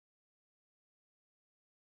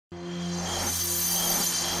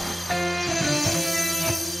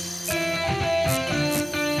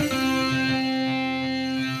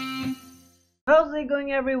How's it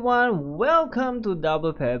going, everyone? Welcome to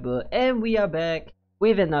DoublePebble, and we are back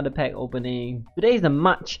with another pack opening. Today is the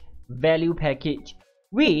March value package,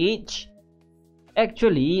 which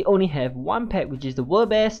actually only have one pack, which is the World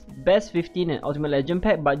Best 15 and Ultimate Legend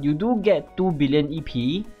pack, but you do get 2 billion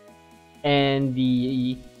EP and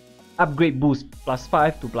the upgrade boost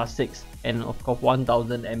 +5 to +6, and of course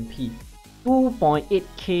 1000 MP.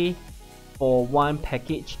 2.8k for one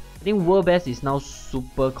package. I think World Best is now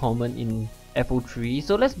super common in FO3,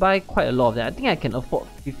 so let's buy quite a lot of them. I think I can afford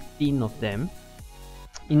 15 of them.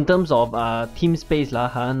 In terms of team space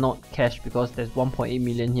lah, not cash, because there's 1.8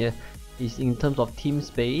 million here. Is in terms of team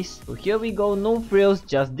space. So here we go, no frills,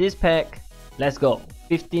 just this pack. Let's go.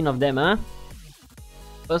 15 of them,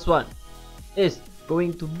 First one is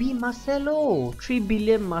going to be Marcelo. 3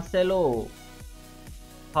 billion Marcelo.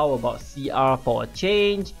 How about CR for a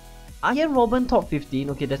change? Iron Robin top 15.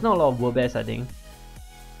 Okay, there's not a lot of World Best, I think.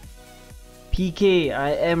 PK, I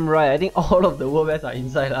am right. I think all of the World Best are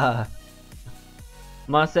inside lah.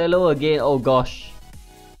 Marcelo again. Oh gosh.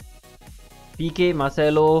 PK,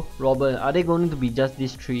 Marcelo, Robin. Are they going to be just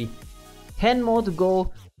these three? 10 more to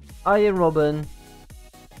go. Iron Robin.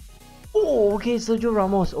 Oh, okay, Sergio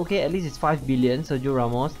Ramos. Okay, at least it's 5 billion. Sergio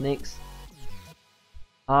Ramos. Next.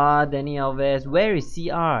 Dani Alves. Where is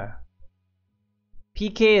CR?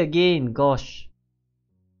 PK again. Gosh.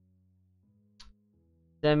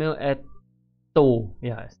 Samuel Eto'o.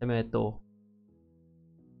 Yeah, Samuel Eto'o.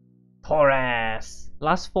 Torres.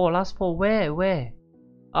 Last four. Where?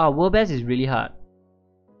 World Best is really hard.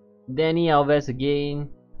 Dani Alves again.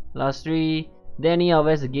 Last three. Dani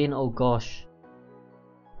Alves again. Oh gosh.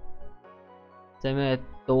 Samuel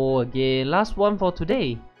Eto'o again. Last one for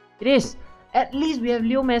today. It is. At least we have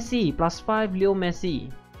Leo Messi. +5 Leo Messi.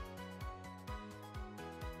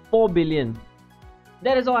 4 billion.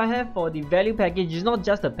 That is all I have for the value package. It's not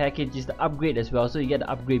just a package, it's the upgrade as well. So you get the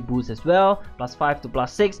upgrade boost as well. +5 to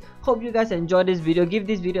 +6. Hope you guys enjoyed this video. Give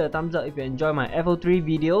this video a thumbs up if you enjoy my FO3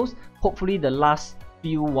 videos. Hopefully the last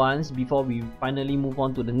few ones before we finally move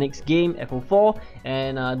on to the next game, FO4.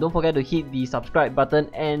 And don't forget to hit the subscribe button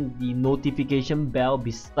and the notification bell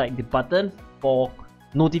beside the button for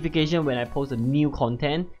notification when I post a new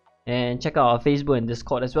content. And check out our Facebook and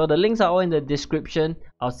Discord as well. The links are all in the description.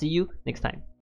 I'll see you next time.